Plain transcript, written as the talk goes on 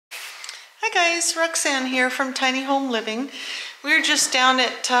Hi guys, Roxanne here from Tiny Home Living. We're just down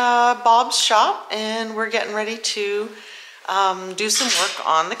at Bob's shop and we're getting ready to do some work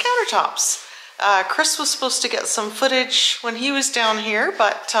on the countertops. Chris was supposed to get some footage when he was down here,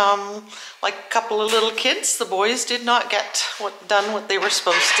 but like a couple of little kids, the boys did not get done what they were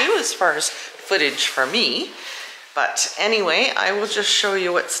supposed to as far as footage for me. But anyway, I will just show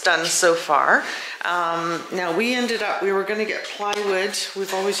you what's done so far. Now we were going to get plywood.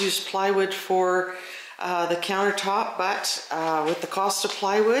 We've always used plywood for the countertop, but with the cost of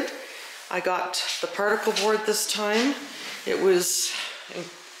plywood, I got the particle board this time. It was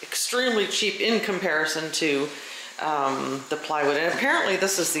extremely cheap in comparison to the plywood. And apparently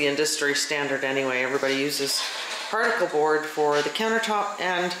this is the industry standard anyway. Everybody uses particle board for the countertop,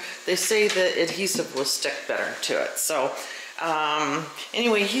 and they say the adhesive will stick better to it. So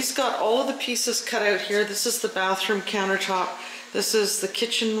anyway, he's got all of the pieces cut out here. This is the bathroom countertop. This is the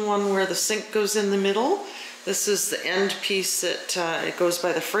kitchen one where the sink goes in the middle. This is the end piece that it goes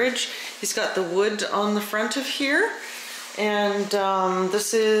by the fridge. He's got the wood on the front of here. And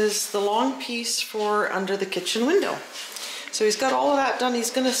this is the long piece for under the kitchen window. So he's got all of that done.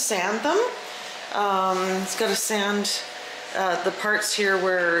 He's going to sand them. He's got to sand the parts here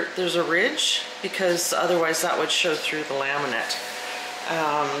where there's a ridge, because otherwise that would show through the laminate.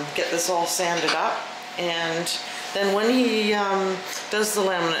 Get this all sanded up, and then when he does the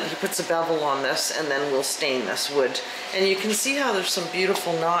laminate, he puts a bevel on this, and then we'll stain this wood. And you can see how there's some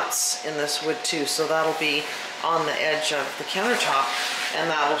beautiful knots in this wood too, so that'll be on the edge of the countertop, and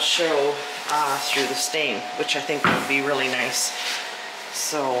that'll show through the stain, which I think would be really nice.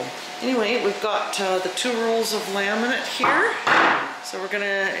 So anyway, we've got the 2 rolls of laminate here. So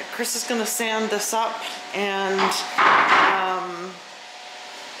Chris is gonna sand this up, and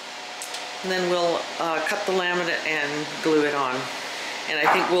then we'll cut the laminate and glue it on. And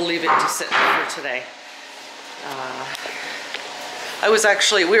I think we'll leave it to sit for today.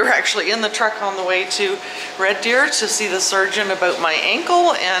 We were actually in the truck on the way to Red Deer to see the surgeon about my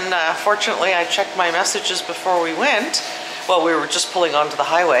ankle, and fortunately I checked my messages before we went. Well, we were just pulling onto the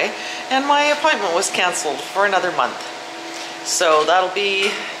highway, and my appointment was canceled for another month. So that'll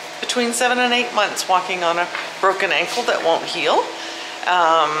be between 7 and 8 months walking on a broken ankle that won't heal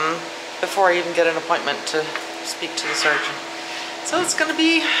before I even get an appointment to speak to the surgeon. So it's going to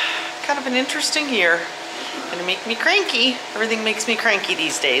be kind of an interesting year. Gonna make me cranky. Everything makes me cranky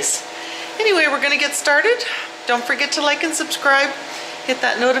these days. Anyway, we're gonna get started. Don't forget to like and subscribe, hit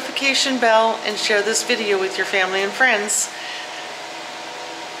that notification bell, and share this video with your family and friends.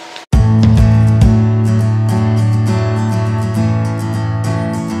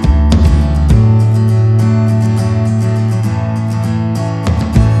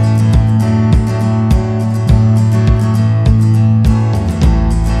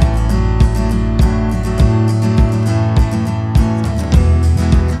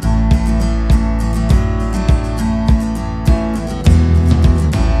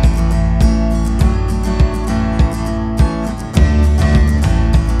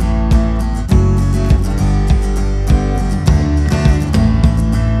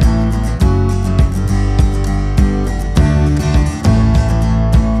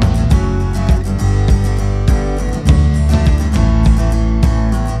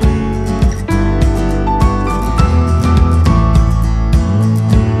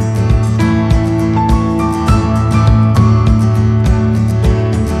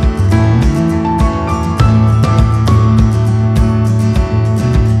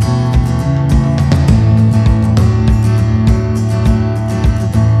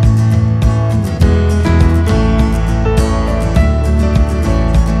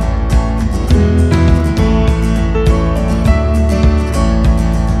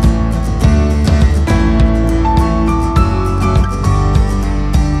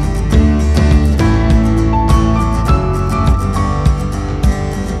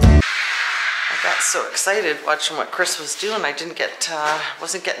 So excited watching what Chris was doing. I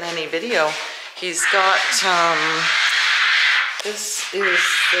wasn't getting any video. He's got this is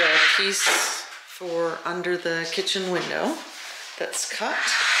the piece for under the kitchen window that's cut.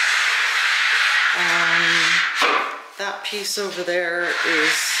 That piece over there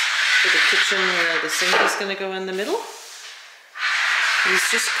is for the kitchen where the sink is going to go in the middle.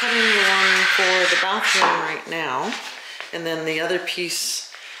 He's just cutting the one for the bathroom right now, and then the other piece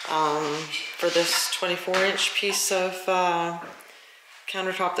for this 24-inch piece of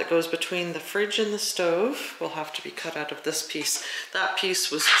countertop that goes between the fridge and the stove will have to be cut out of this piece. That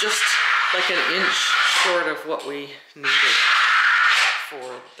piece was just like an inch short of what we needed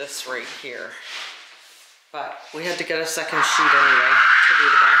for this right here. But we had to get a second sheet anyway to do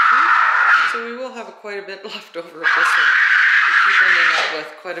the bathroom. So we will have quite a bit left over of this one. We keep ending up with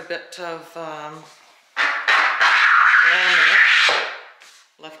quite a bit of laminate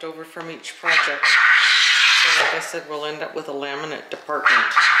left over from each project. So like I said, we'll end up with a laminate department.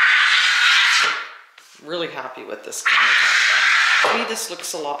 Really happy with this countertop. To me, this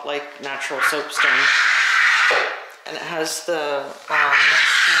looks a lot like natural soapstone. And it has the, let's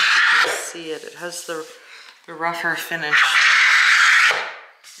see if you can see it, it has the rougher finish.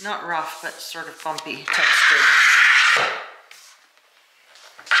 Not rough, but sort of bumpy textured.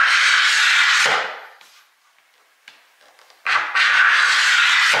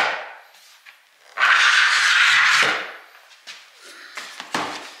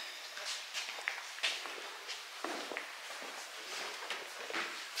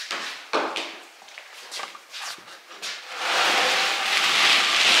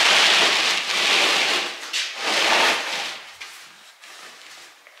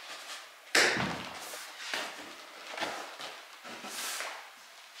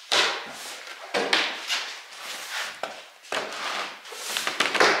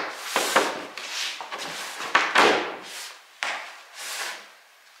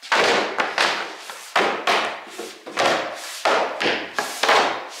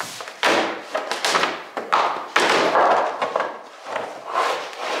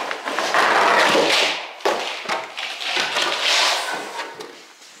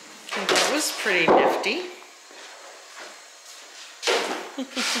 Pretty nifty.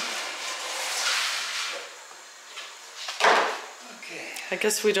 Okay. I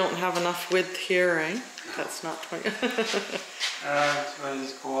guess we don't have enough width here, eh? That's not 20. So I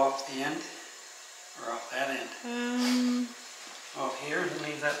just go off the end or off that end? Off here and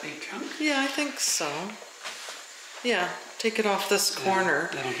leave that big chunk? Yeah, I think so. Yeah, take it off this corner,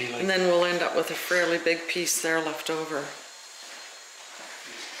 that'll be like, and then we'll end up with a fairly big piece there left over.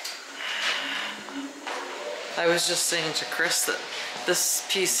 I was just saying to Chris that this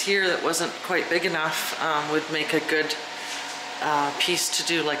piece here that wasn't quite big enough would make a good piece to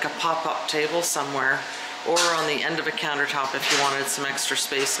do like a pop-up table somewhere, or on the end of a countertop if you wanted some extra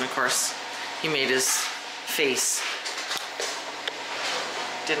space. And of course he made his face.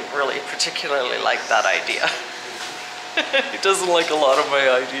 Didn't really particularly like that idea. He doesn't like a lot of my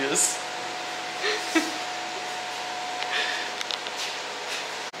ideas.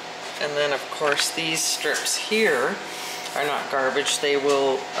 And then of course these strips here are not garbage. They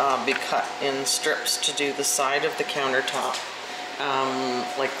will be cut in strips to do the side of the countertop.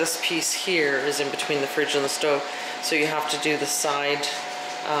 Like this piece here is in between the fridge and the stove, so you have to do the side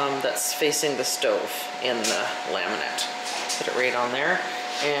that's facing the stove in the laminate. Put it right on there,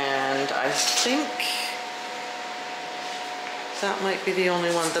 and I think that might be the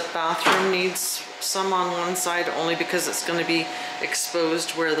only one. The bathroom needs some on one side only because it's going to be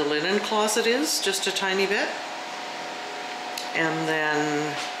exposed where the linen closet is, just a tiny bit. And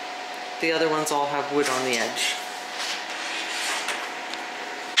then the other ones all have wood on the edge.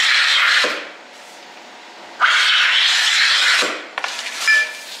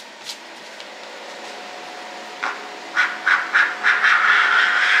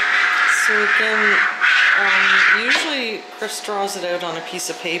 So again, usually Chris draws it out on a piece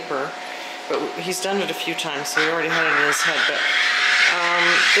of paper, but he's done it a few times, so he already had it in his head. But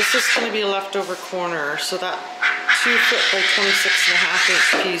this is going to be a leftover corner, so that 2 foot by 26.5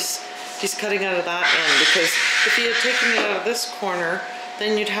 inch piece, he's cutting out of that end, because if he had taken it out of this corner,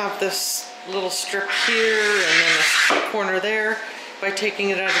 then you'd have this little strip here and then a corner there. By taking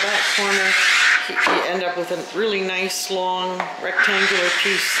it out of that corner, you end up with a really nice long rectangular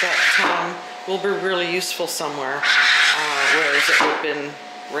piece that will be really useful somewhere, whereas it would have been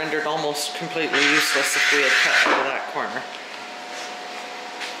rendered almost completely useless if we had cut out of that corner.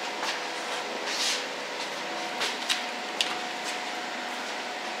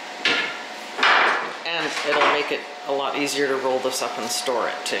 And it'll make it a lot easier to roll this up and store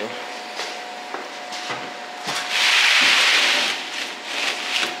it too.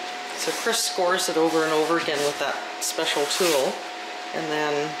 So Chris scores it over and over again with that special tool, and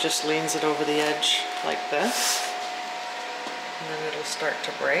then just leans it over the edge like this, and then it'll start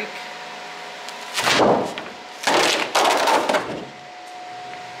to break.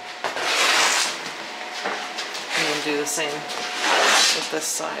 And then do the same with this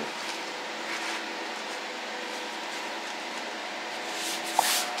side.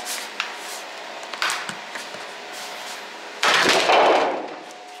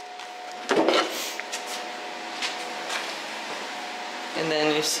 And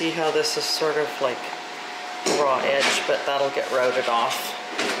then you see how this is sort of like raw edge, but that'll get routed off.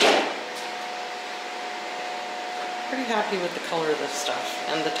 Pretty happy with the color of this stuff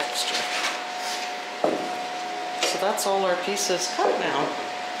and the texture. that's all our pieces cut now.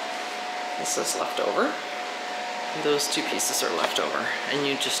 This is left over. Those two pieces are left over. And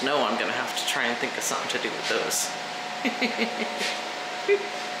you just know I'm gonna have to try and think of something to do with those.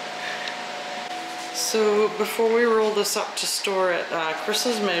 So before we roll this up to store it, Chris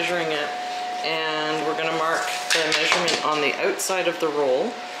is measuring it, and we're gonna mark the measurement on the outside of the roll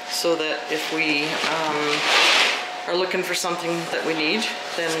so that if we are looking for something that we need,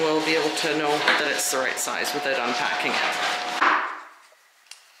 then we'll be able to know that it's the right size without unpacking it.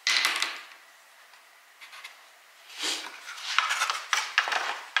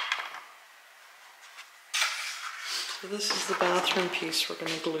 So this is the bathroom piece we're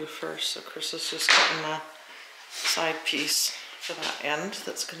going to glue first. So Chris is just cutting the side piece for that end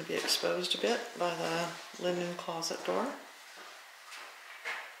that's going to be exposed a bit by the linen closet door.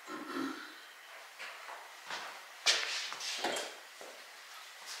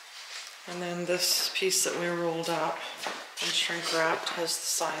 And then this piece that we rolled up and shrink wrapped has the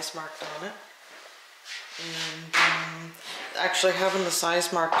size marked on it. And actually having the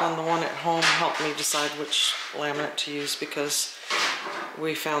size marked on the one at home helped me decide which laminate to use, because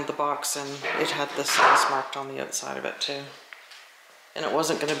we found the box and it had the size marked on the outside of it too. And it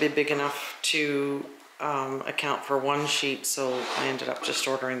wasn't going to be big enough to account for one sheet, so I ended up just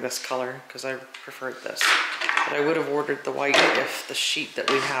ordering this color because I preferred this. But I would have ordered the white if the sheet that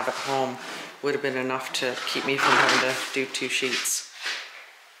we have at home would have been enough to keep me from having to do 2 sheets.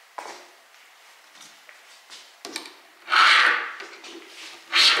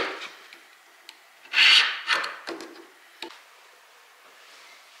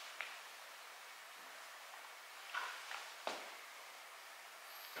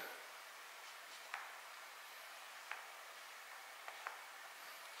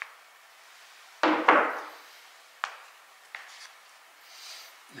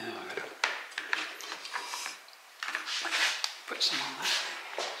 Now I gotta put some on that.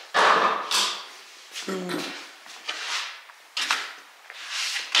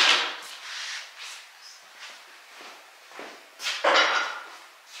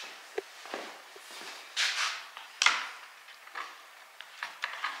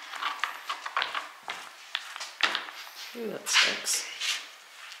 Ooh, that stinks.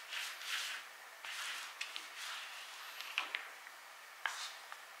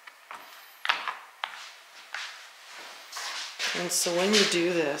 And so when you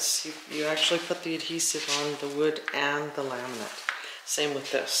do this, you actually put the adhesive on the wood and the laminate. Same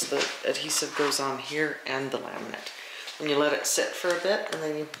with this, the adhesive goes on here and the laminate. And you let it sit for a bit and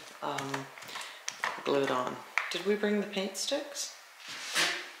then you glue it on. Did we bring the paint sticks?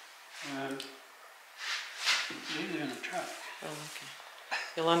 These are in the truck. Oh, okay.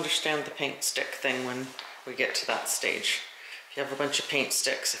 You'll understand the paint stick thing when we get to that stage. If you have a bunch of paint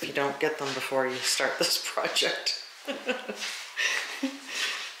sticks, if you don't get them before you start this project.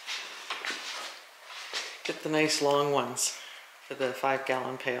 Get the nice long ones for the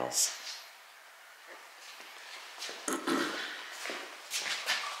 5-gallon pails.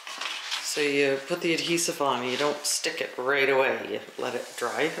 So you put the adhesive on, you don't stick it right away, you let it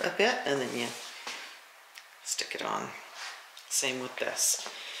dry a bit and then you stick it on. Same with this.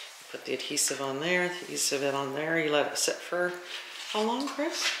 You put the adhesive on there, the adhesive on there, you let it sit for how long,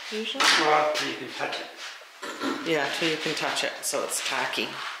 Chris, usually? Well, you can touch it. Yeah, till you can touch it, so it's tacky.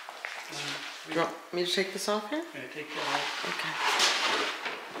 Do you want me to take this off here? Yeah, take that off.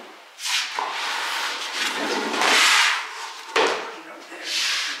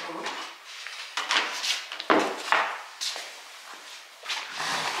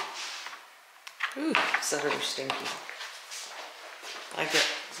 Okay. Ooh, is that ever stinky? I get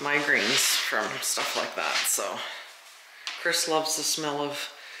migraines from stuff like that, so. Chris loves the smell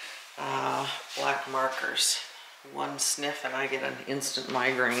of black markers. One sniff and I get an instant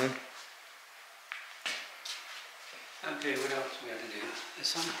migraine. Okay, what else we got to do?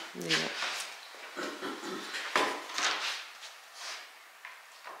 This one? Yeah.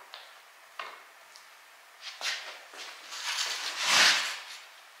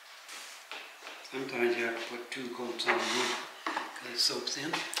 Sometimes you have to put 2 coats on wood because it soaks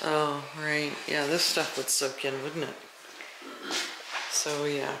in. Oh, right. Yeah, this stuff would soak in, wouldn't it? So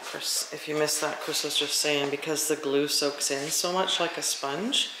yeah, Chris, if you missed that, Chris was just saying because the glue soaks in so much like a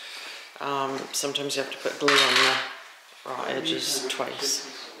sponge, sometimes you have to put glue on the raw edges twice.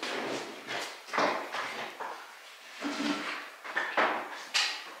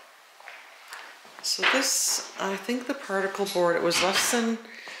 So this, I think the particle board, it was less than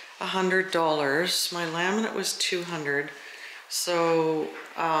 $100. My laminate was $200. So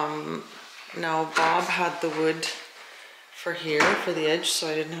now Bob had the wood for here, for the edge, so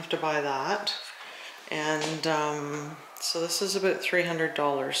I didn't have to buy that. And so this is about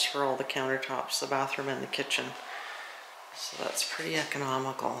 $300 for all the countertops, the bathroom and the kitchen. So that's pretty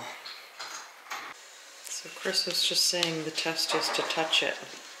economical. So Chris was just saying the test is to touch it.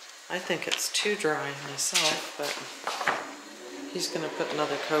 I think it's too dry myself, but he's gonna put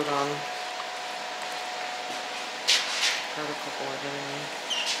another coat on. Particle board anyway.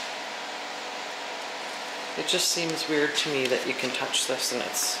 It just seems weird to me that you can touch this and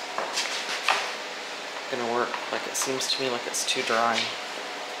it's gonna work. Like, it seems to me like it's too dry.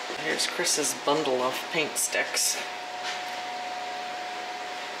 Here's Chris's bundle of paint sticks.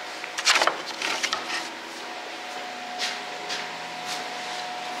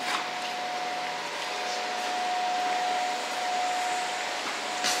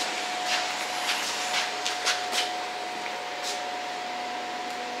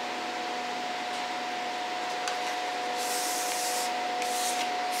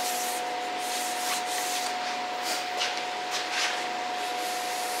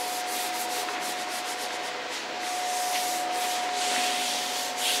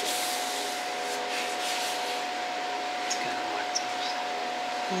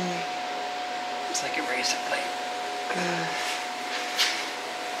 It's like a razor blade.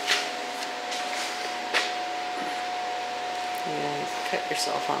 Yeah, you cut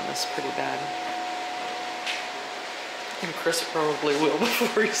yourself on this pretty bad. And Chris probably will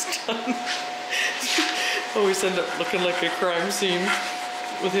before he's done. Always end up looking like a crime scene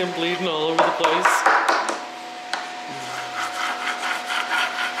with him bleeding all over the place.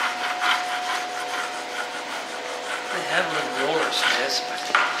 They have little rollers for this, but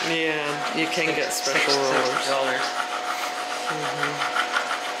yeah, you can get special rollers. $60.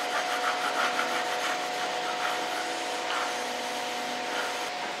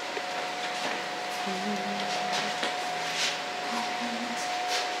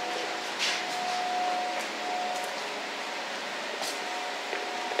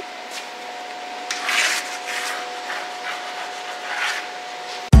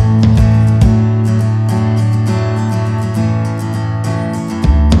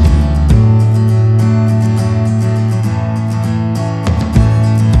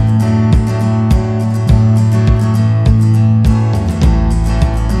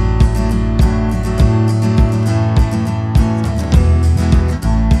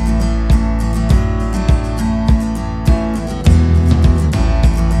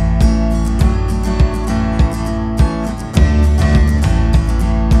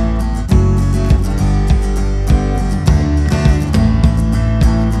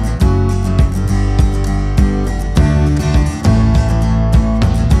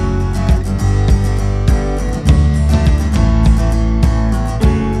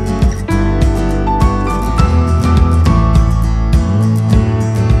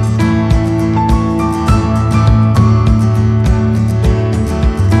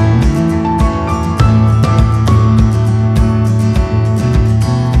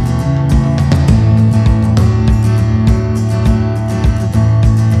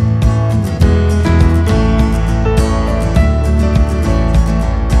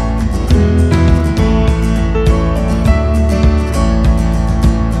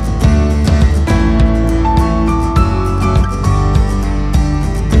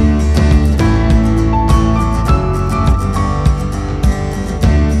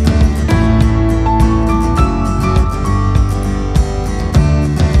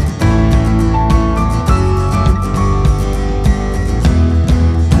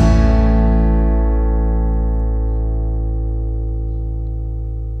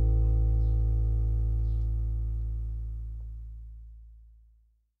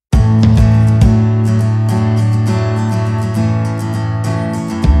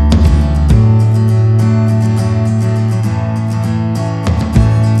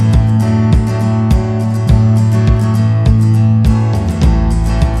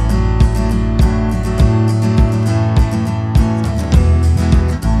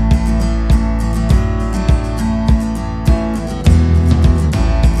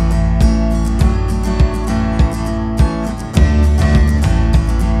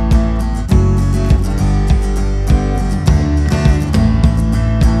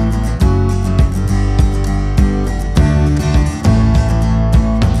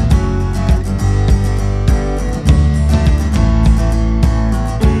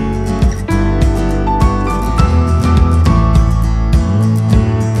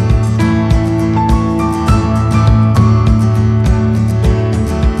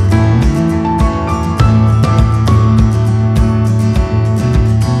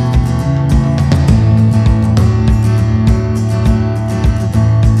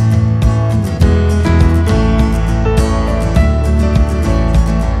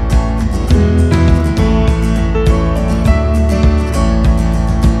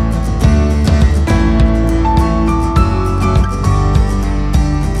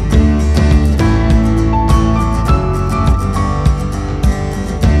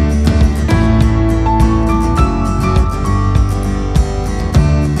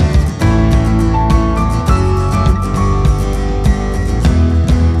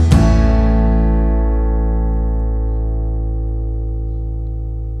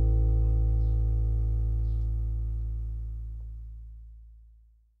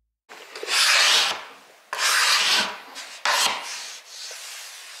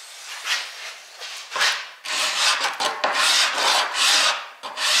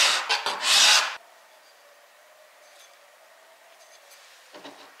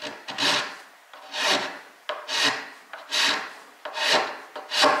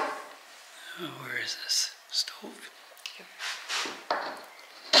 Oh, where is this? Stove?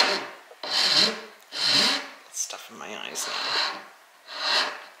 Stuff in my eyes now.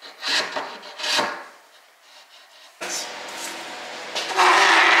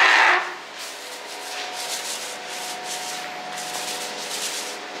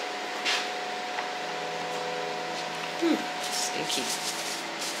 Stinky.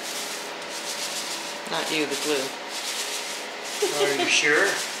 Not you, the glue. Are you sure?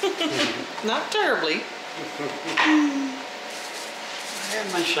 Not terribly. I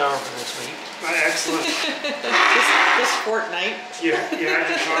had my shower for this week. Excellent. This fortnight. You had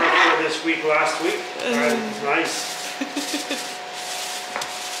your shower for this week last week? Nice.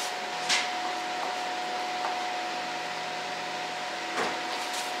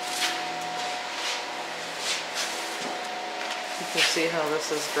 You can see how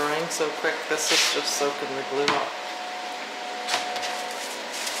this is drying so quick. This is just soaking the glue up.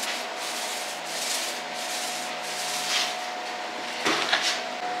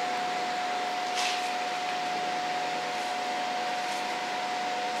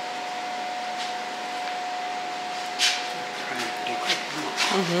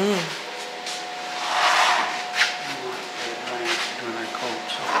 Mm-hmm.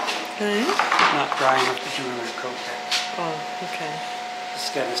 Okay. Not dry enough to do another coat yet. Oh, okay.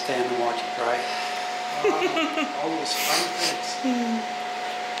 Just gotta stand and watch it dry. All those fun things.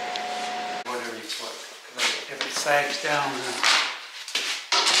 Whatever you put. If it sags down,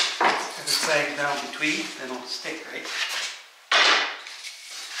 between, then it'll stick, right?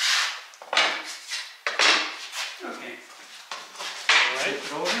 Okay. Flip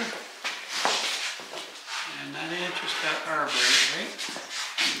it over. And that edge has got arbor, right?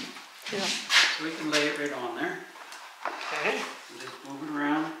 Yeah. So we can lay it right on there. Okay. Just move it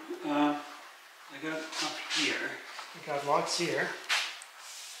around. I got up here. We got lots here.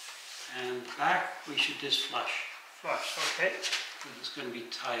 And back we should just flush. Flush, okay. Because it's going to be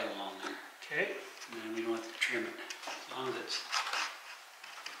tile on there. Okay. And then we don't have to trim it. As long as it's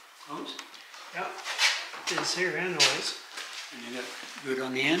close. Yeah. It's here and noise. And you got good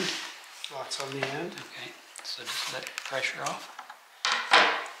on the end. Lots on the end. Okay. So just let the pressure off.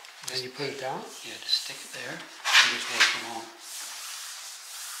 Then you put it down. Yeah, just stick it there. And just work along.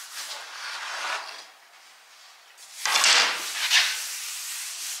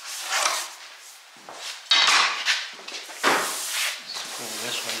 Just go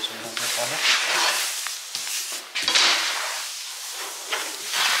this way so we don't get bubble.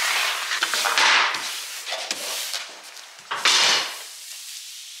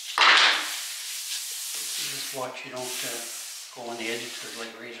 Just watch you don't go on the edge because it's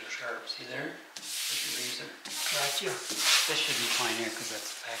like razor sharp. See there? Like a razor. Gotcha. This should be fine here because that's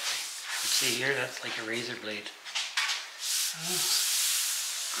the factory. You see here, that's like a razor blade.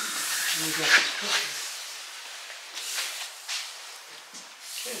 We got this cooking.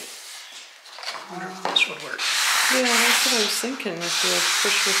 Okay. I wonder if this would work. Yeah, that's what I was thinking. If you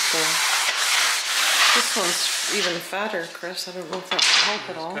push with the... This one's even fatter, Chris. I don't know if that will help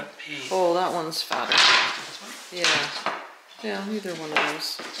at all. Oh, that one's fatter. This one? Yeah. Yeah, either one of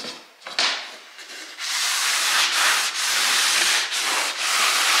those. It's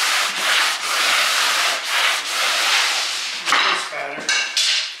fatter.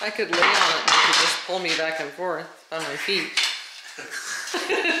 I could lay on it and you could just pull me back and forth on my feet.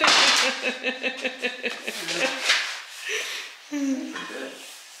 Good.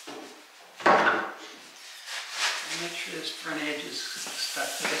 Make sure this front edge is stuck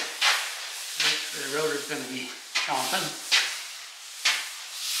to it. Make sure the rotor's going to be chomping.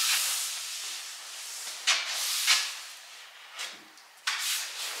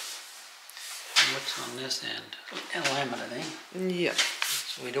 And what's on this end? And laminate, eh? Yep.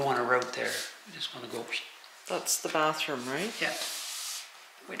 So we don't want to route there. We just want to go. That's the bathroom, right? Yeah.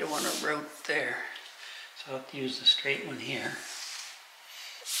 We don't want to route there. So I'll have to use the straight one here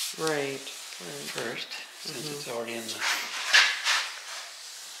Right. first, since it's already in the...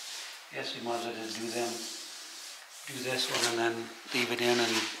 Guess we might as well just do this one and then leave it in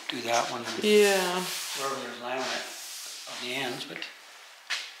and do that one. And Yeah. wherever there's laminate on the ends, but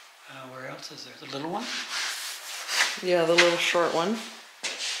where else is there? The little one? Yeah, the little short one.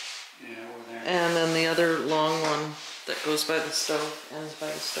 Yeah, over there. And then the other long one that goes by the stove, ends by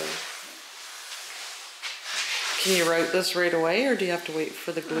the stove. Can you route this right away or do you have to wait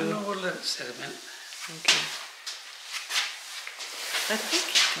for the glue? No, we'll let it sit a minute. Okay. I think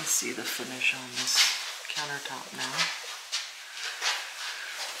you can see the finish on this countertop now.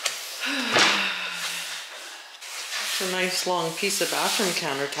 It's a nice long piece of bathroom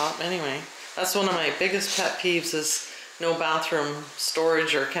countertop anyway. That's one of my biggest pet peeves is no bathroom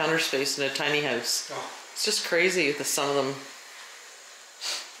storage or counter space in a tiny house. Oh. It's just crazy with some of them.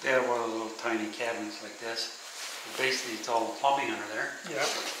 They have one of those little tiny cabinets like this. Basically, it's all the plumbing under there. Yep.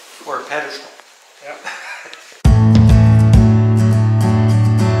 Or a pedestal. Yep.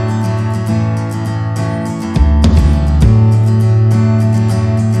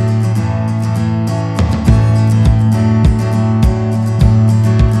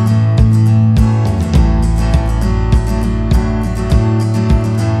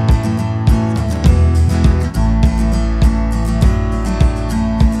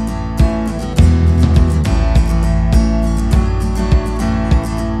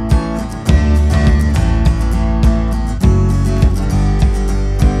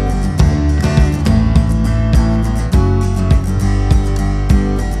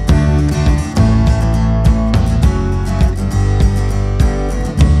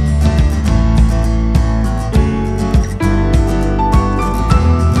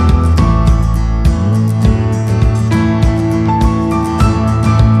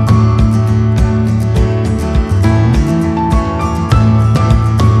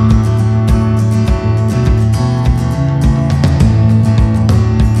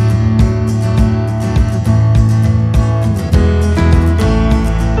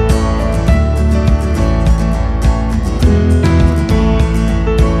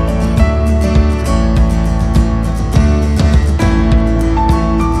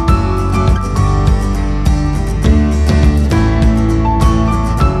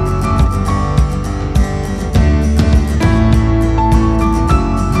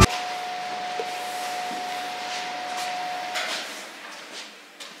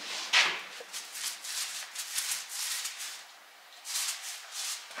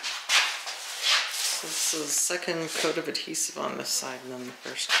 This is the second coat of adhesive on this side and then the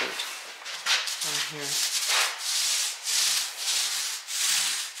first coat on here.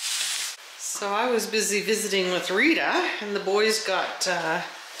 So I was busy visiting with Rita and the boys got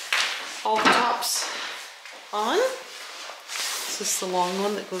all the tops on. This is the long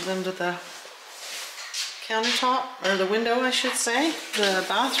one that goes into the countertop, or the window I should say. The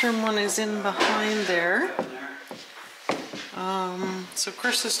bathroom one is in behind there. So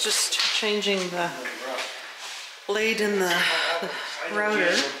Chris is just changing the blade in the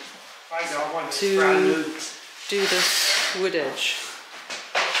router to do this wood edge,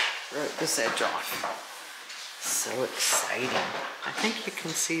 right this edge off. So exciting. I think you can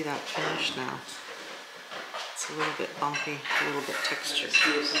see that finish now. It's a little bit bumpy, a little bit textured.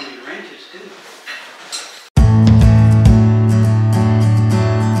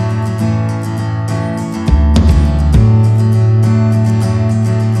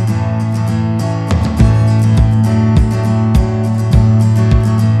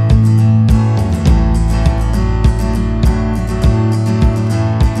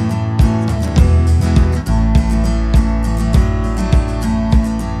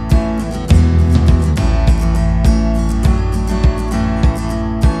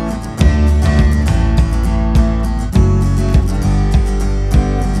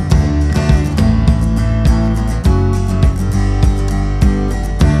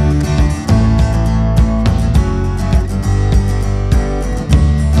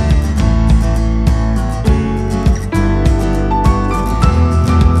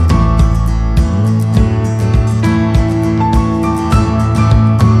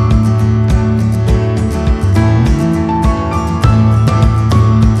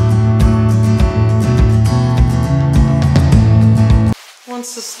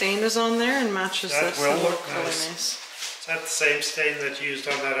 Once the stain is on there and matches That this, will it'll look really nice. nice. Is that the same stain that you used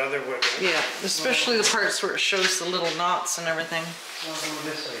on that other wood? Right? Yeah, especially the parts where it shows the little knots and everything. I'll go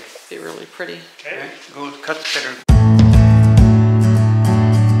this way. Be really pretty. Okay. Go cut the pattern.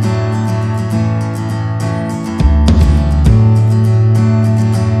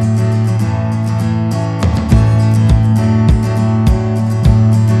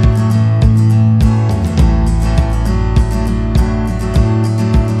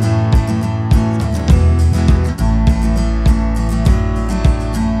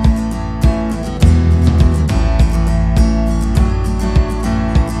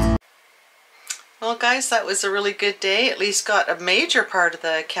 Well guys, that was a really good day. At least got a major part of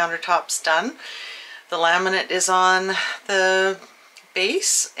the countertops done. The laminate is on the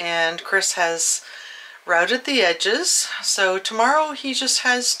base and Chris has routed the edges. So tomorrow he just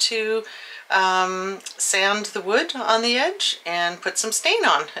has to sand the wood on the edge and put some stain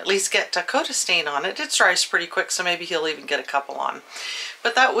on, at least get a coat of stain on it. It dries pretty quick, so maybe he'll even get a couple on.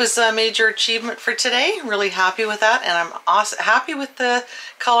 But that was a major achievement for today. Really happy with that, and I'm happy with the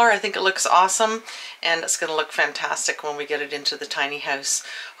color. I think it looks awesome, and it's going to look fantastic when we get it into the tiny house.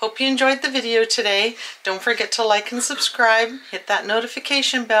 Hope you enjoyed the video today. Don't forget to like and subscribe, hit that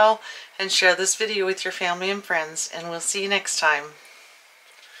notification bell, and share this video with your family and friends, and we'll see you next time.